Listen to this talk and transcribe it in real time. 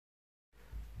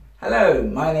Hello,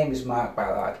 my name is Mark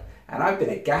Ballard and I've been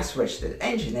a gas registered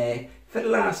engineer for the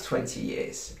last 20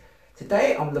 years.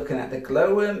 Today I'm looking at the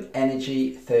Glowworm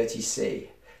Energy 30C.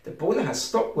 The boiler has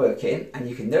stopped working and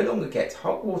you can no longer get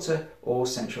hot water or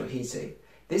central heating.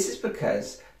 This is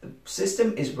because the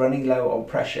system is running low on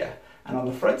pressure, and on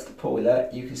the front of the boiler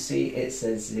you can see it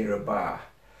says 0 bar.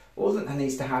 All that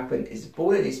needs to happen is the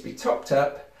boiler needs to be topped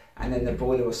up and then the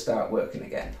boiler will start working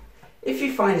again. If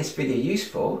you find this video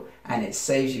useful and it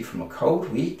saves you from a cold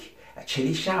week, a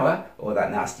chilly shower or that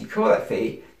nasty call-out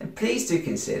fee, then please do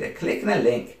consider clicking a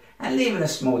link and leaving a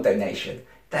small donation.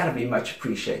 That'll be much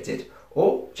appreciated.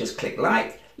 Or just click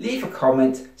like, leave a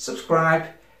comment, subscribe,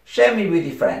 share me with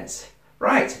your friends.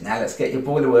 Right, now let's get your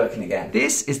boiler working again.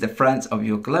 This is the front of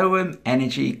your Glowworm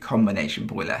Energy combination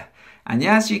boiler. And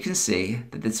as you can see,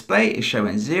 the display is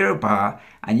showing 0 bar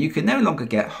and you can no longer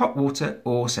get hot water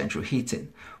or central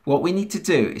heating. What we need to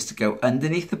do is to go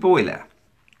underneath the boiler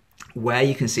where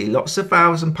you can see lots of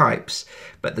valves and pipes,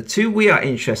 but the two we are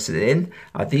interested in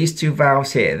are these two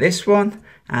valves here, this one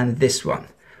and this one.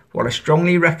 What I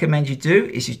strongly recommend you do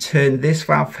is you turn this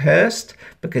valve first,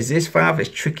 because this valve is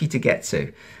tricky to get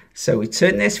to. So we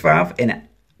turn this valve in a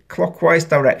clockwise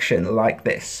direction like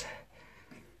this.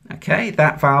 Okay,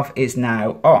 that valve is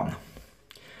now on.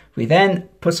 We then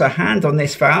put our hand on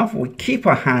this valve, we keep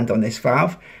our hand on this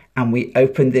valve, and we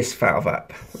open this valve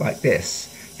up like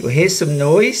this. You'll hear some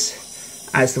noise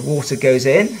as the water goes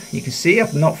in. You can see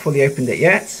I've not fully opened it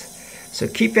yet. So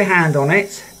keep your hand on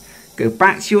it, go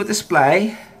back to your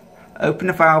display, open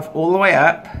the valve all the way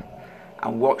up,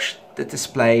 and watch the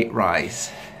display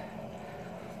rise.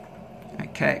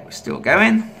 Okay, we're still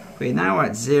going. We're now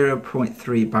at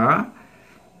 0.3 bar.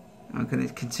 I'm going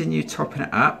to continue topping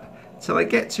it up till I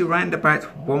get to around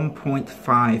about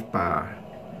 1.5 bar.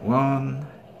 1.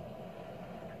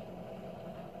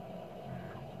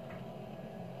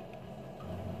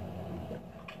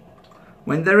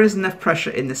 When there is enough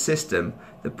pressure in the system,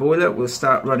 the boiler will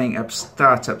start running a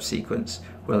startup sequence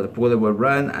where the boiler will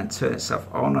run and turn itself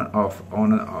on and off,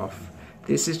 on and off.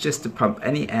 This is just to pump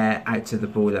any air out of the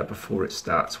boiler before it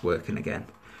starts working again.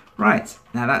 Right,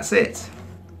 now that's it.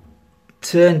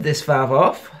 Turn this valve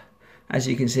off, as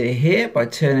you can see here, by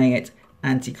turning it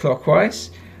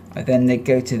anti-clockwise. I then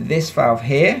go to this valve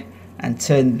here and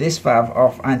turn this valve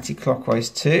off anti-clockwise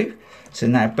too. So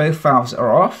now both valves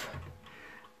are off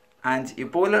and your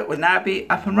boiler will now be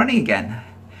up and running again.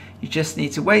 You just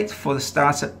need to wait for the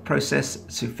startup process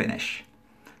to finish,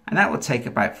 and that will take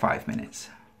about 5 minutes.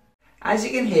 As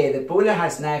you can hear, the boiler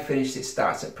has now finished its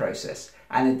startup process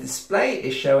and the display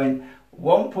is showing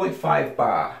 1.5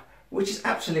 bar, which is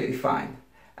absolutely fine.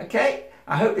 Okay,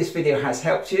 I hope this video has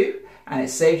helped you and it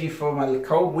saved you from a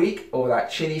cold week or that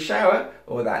chilly shower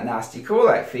or that nasty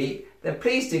call-out fee. Then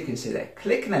please do consider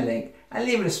clicking a link and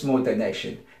leaving a small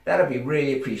donation. That'll be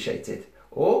really appreciated.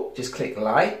 Or just click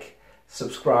like,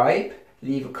 subscribe,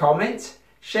 leave a comment,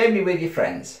 share me with your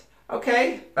friends.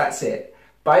 Okay, that's it.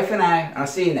 Bye for now, and I'll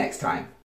see you next time.